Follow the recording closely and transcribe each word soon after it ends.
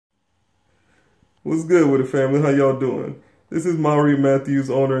What's good with it, family? How y'all doing? This is Marrio Mathews,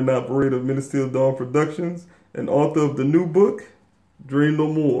 owner and operator of Ministry of Dawn Productions, and author of the new book, Dream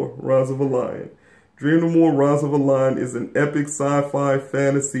No More, Rise of a Lion. Dream No More, Rise of a Lion is an epic sci-fi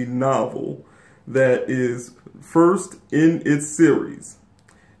fantasy novel that is first in its series.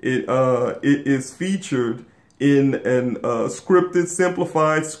 It is featured in an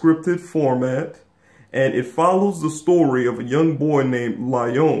simplified scripted format, and it follows the story of a young boy named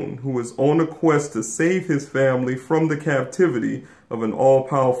Lyone who is on a quest to save his family from the captivity of an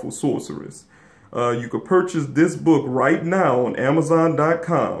all-powerful sorceress. You could purchase this book right now on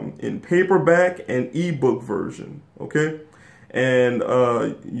Amazon.com in paperback and ebook version, okay? And,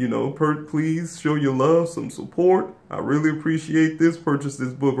 please show your love, some support. I really appreciate this. Purchase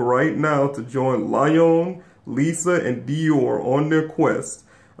this book right now to join Lyone, Lisa, and Dior on their quest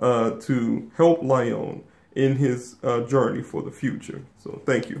to help Lyone in his journey for the future. So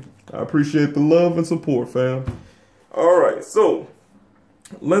thank you. I appreciate the love and support, fam. All right, so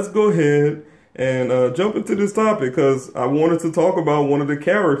let's go ahead and jump into this topic because I wanted to talk about one of the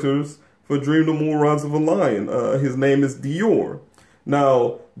characters for Dream No More, Rise of a Lion. His name is Dior.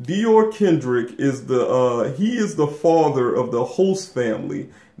 Now, Dior Kendrick is the father of the host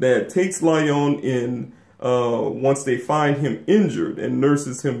family that takes Lyone in once they find him injured and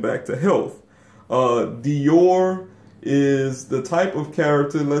nurses him back to health. Dior is the type of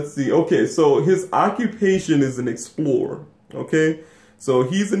character, let's see. Okay, so his occupation is an explorer, okay? So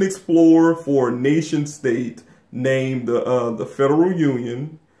he's an explorer for a nation state named the Federal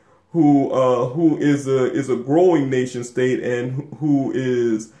Union, who is a growing nation state and who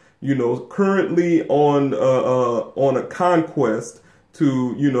is, currently on a conquest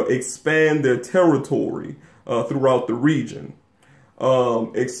to, expand their territory throughout the region.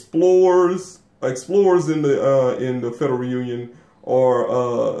 Explorers in the Federal Union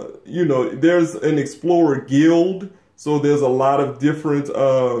are, there's an explorer guild. So there's a lot of different,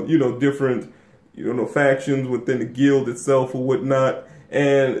 factions within the guild itself or whatnot.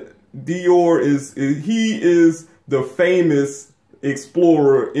 And Dior is the famous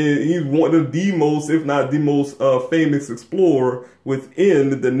explorer. He's one of the most, if not the most famous explorer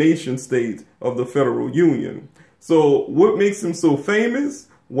within the nation state of the Federal Union. So what makes him so famous?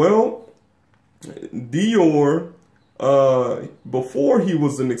 Well, Dior, before he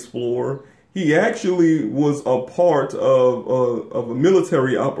was an explorer, he actually was a part of a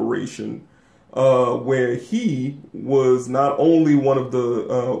military operation where he was not only one of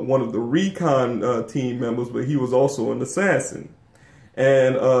the recon team members, but he was also an assassin.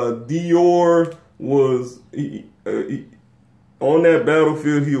 And Dior was on that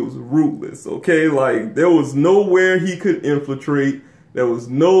battlefield. He was ruthless. Okay, like there was nowhere he could infiltrate. There was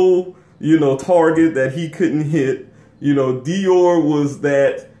no target that he couldn't hit. Dior was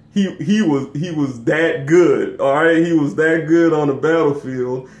that. He was that good, all right? He was that good on the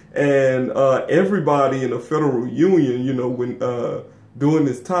battlefield, and everybody in the Federal Union, when during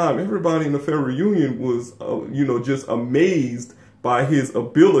this time, everybody in the Federal Union was, just amazed by his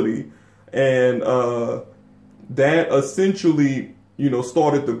ability, and that essentially,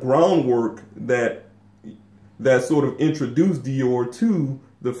 started the groundwork that sort of introduced Dior to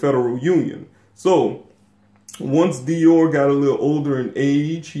the Federal Union. So once Dior got a little older in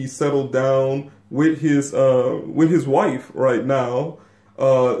age, he settled down with his wife right now.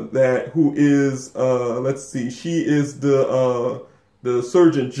 Who is let's see, she is the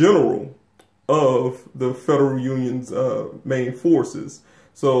Surgeon General of the Federal Union's main forces.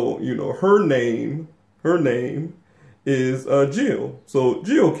 So her name is Jill. So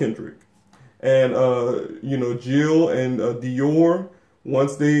Jill Kendrick, and Jill and Dior.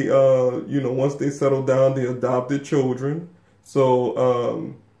 Once they settled down, they adopted children.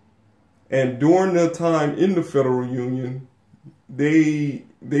 So, and during their time in the Federal Union, they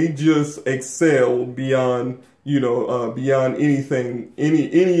just excelled beyond, beyond anything,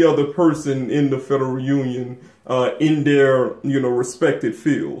 any other person in the Federal Union, in their, respective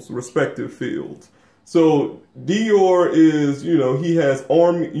fields. So Dior is, he has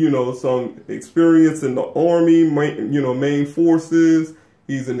some experience in the army, main forces.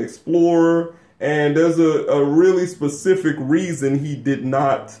 He's an explorer, and there's a really specific reason he did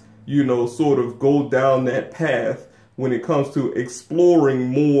not, sort of go down that path when it comes to exploring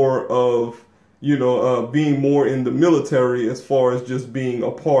more of, being more in the military as far as just being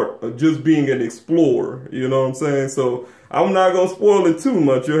just being an explorer. You know what I'm saying? So I'm not going to spoil it too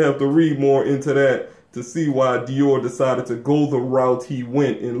much. You'll have to read more into that to see why Dior decided to go the route he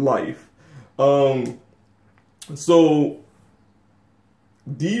went in life. So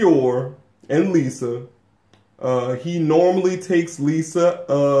Dior and Lisa He normally takes Lisa,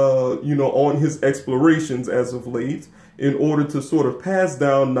 on his explorations as of late in order to sort of pass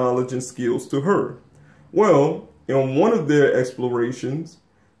down knowledge and skills to her. Well, in one of their explorations,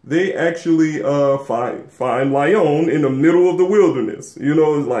 they actually find Lyone in the middle of the wilderness,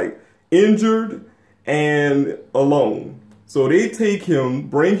 like injured and alone. So they take him,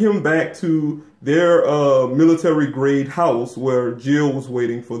 bring him back to their military grade house where Jill was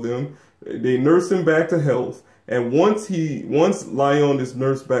waiting for them. They nurse him back to health. And once Lyone is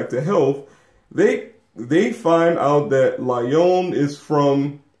nursed back to health, they find out that Lyone is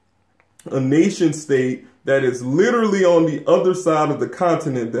from a nation state that is literally on the other side of the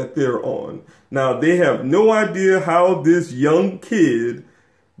continent that they're on. Now, they have no idea how this young kid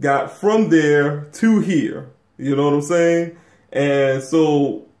got from there to here. You know what I'm saying? And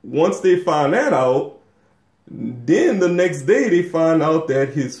so once they find that out, then the next day they find out that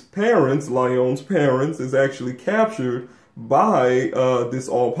his parents, Lyone's parents, is actually captured by this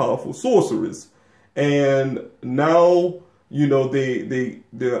all-powerful sorceress. And now,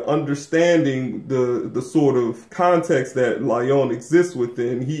 they're understanding the sort of context that Lyone exists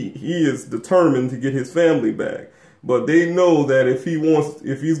within. He is determined to get his family back. But they know that if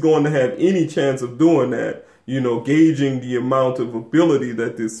he's going to have any chance of doing that, gauging the amount of ability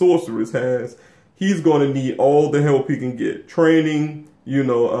that this sorceress has, he's going to need all the help he can get. Training,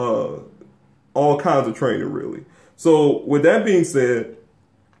 all kinds of training, really. So with that being said,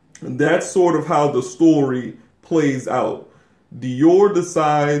 that's sort of how the story plays out. Dior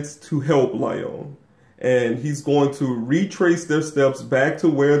decides to help Lyone, and he's going to retrace their steps back to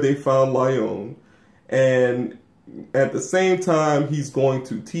where they found Lyone. And at the same time, he's going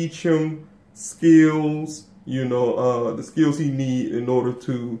to teach him skills, the skills he needs in order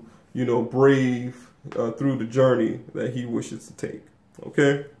to, brave through the journey that he wishes to take.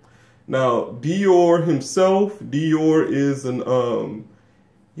 Okay. Now, Dior himself, Dior is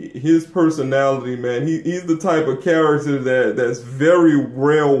his personality, man, he's the type of character that's very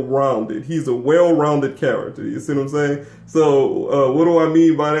well-rounded. He's a well-rounded character. You see what I'm saying? So, what do I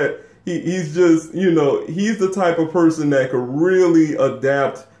mean by that? He's just, he's the type of person that could really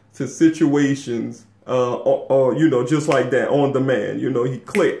adapt to situations, just like that, on demand. He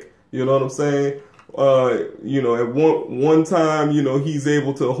click. You know what I'm saying? At one time, he's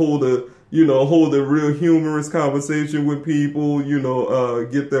able to hold a real humorous conversation with people,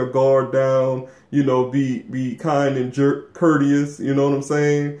 get their guard down, be kind and courteous, you know what I'm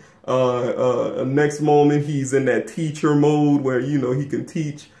saying? Next moment, he's in that teacher mode where, he can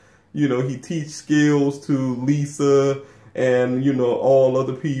teach, he teach skills to Lisa and, all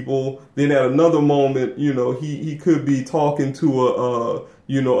other people. Then at another moment, he could be talking to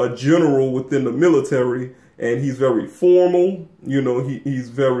a general within the military, and he's very formal, he's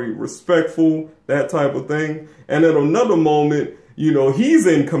very respectful, that type of thing. And at another moment, he's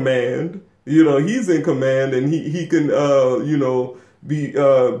in command, and he can,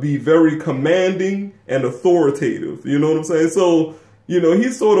 be very commanding and authoritative, you know what I'm saying? So,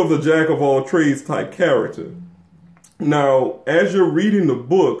 he's sort of a jack of all trades type character. Now, as you're reading the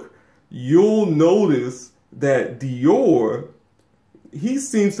book, you'll notice that Dior, he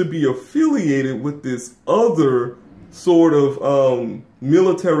seems to be affiliated with this other sort of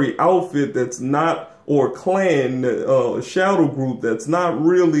military outfit that's not, or clan, shadow group that's not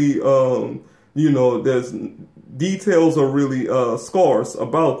really, there's details are really scarce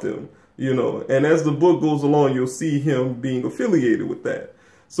about them, and as the book goes along, you'll see him being affiliated with that.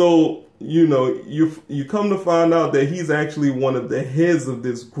 So, you come to find out that he's actually one of the heads of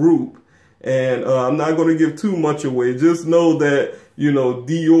this group. And I'm not going to give too much away. Just know that,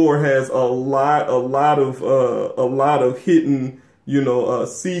 Dior has a lot of hidden,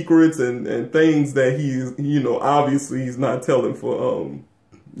 secrets and things that he's, obviously he's not telling for,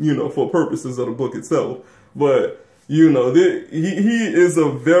 for purposes of the book itself. But, he is a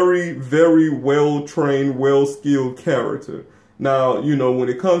very, very well-trained, well-skilled character. Now, when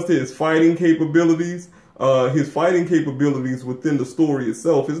it comes to his fighting capabilities within the story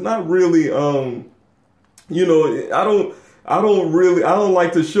itself is not really, I don't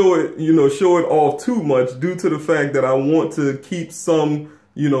like to show it off too much due to the fact that I want to keep some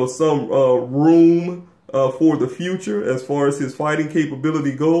room for the future as far as his fighting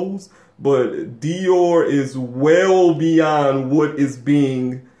capability goes. But Dior is well beyond what is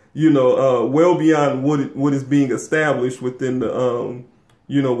being, well beyond what is being established within the,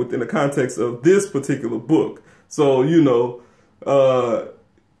 within the context of this particular book. So,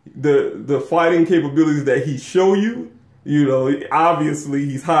 the fighting capabilities that he show you, obviously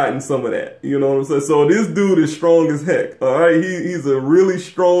he's hiding some of that. You know what I'm saying? So this dude is strong as heck. All right, he's a really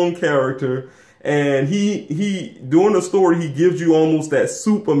strong character, And he during the story, he gives you almost that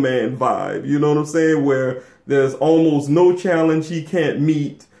Superman vibe, you know what I'm saying? Where there's almost no challenge he can't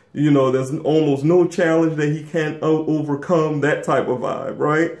meet, you know, there's almost no challenge that he can't overcome, that type of vibe,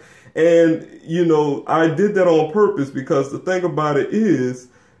 right? And, you know, I did that on purpose because the thing about it is,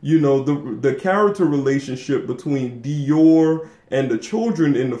 you know, the character relationship between Dior and the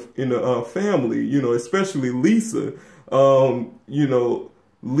children in the family, you know, especially Lisa, you know,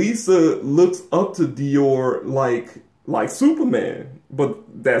 Lisa looks up to Dior like Superman,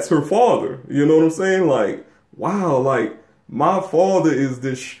 but that's her father. You know what I'm saying? Like, wow, like my father is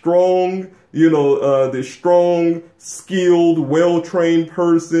this strong, you know, this strong, skilled, well-trained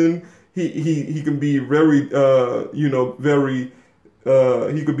person. He can be very, you know, very.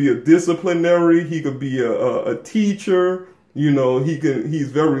 He could be a disciplinary. He could be a teacher. You know,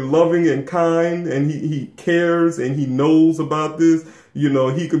 he's very loving and kind, and he cares and he knows about this. You know,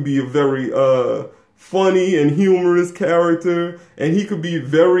 he could be a very funny and humorous character, and he could be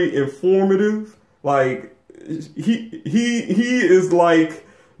very informative. Like he is like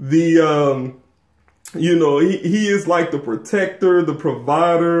the you know, he is like the protector, the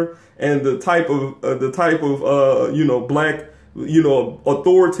provider, and the type of you know, black, you know,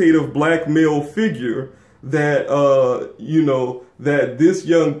 authoritative black male figure that you know, that this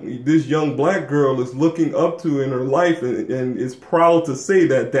young black girl is looking up to in her life, and is proud to say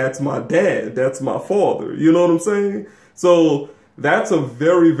that that's my dad, that's my father. You know what I'm saying? So that's a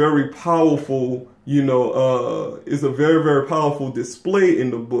very, very powerful, you know, is a very, very powerful display in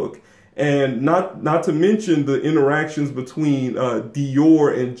the book. And not to mention the interactions between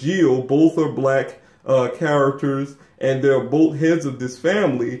Dior and Jill. Both are black characters, and they're both heads of this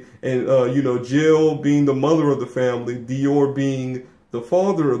family. And, you know, Jill being the mother of the family, Dior being the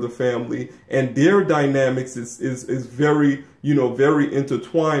father of the family. And their dynamics is very, you know, very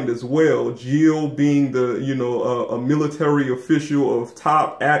intertwined as well. Jill being the, you know, a military official of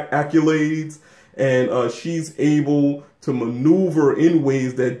top accolades. And she's able to maneuver in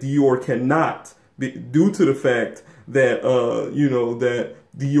ways that Dior cannot, due to the fact that, you know, that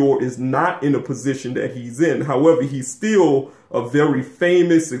Dior is not in a position that he's in. However, he's still a very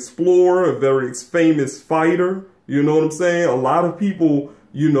famous explorer, a very famous fighter. You know what I'm saying? A lot of people,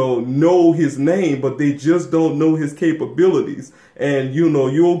 you know his name, but they just don't know his capabilities. And, you know,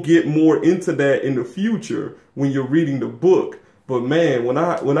 you'll get more into that in the future when you're reading the book. But man, when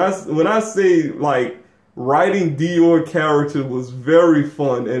I say, like, writing Dior character was very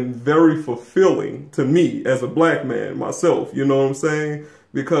fun and very fulfilling to me as a black man myself, you know what I'm saying?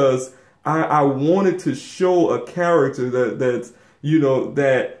 Because I wanted to show a character that's, you know,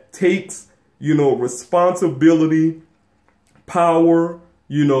 that takes, you know, responsibility, power,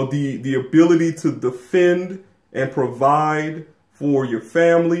 you know, the ability to defend and provide for your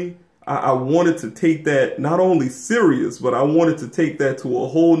family. I wanted to take that not only serious, but I wanted to take that to a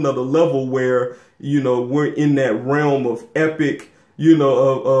whole nother level where, you know, we're in that realm of epic, you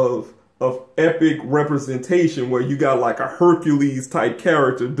know, of epic representation where you got like a Hercules type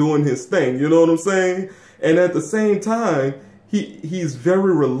character doing his thing. You know what I'm saying? And at the same time, he's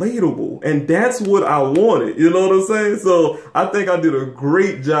very relatable, and that's what I wanted. You know what I'm saying? So I think I did a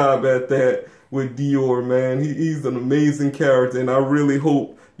great job at that with Dior, man. He's an amazing character, and I really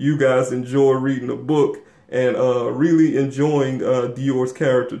hope you guys enjoy reading the book and really enjoying Dior's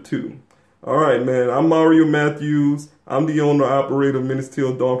character too. All right, man. I'm Marrio Mathews. I'm the owner operator of Menace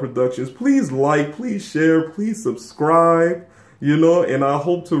Till Dawn Productions. Please like, please share, please subscribe. You know, and I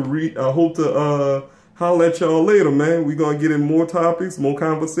hope to holler at y'all later, man. We're gonna get in more topics, more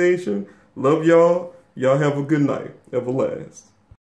conversation. Love y'all. Y'all have a good night. Everlast.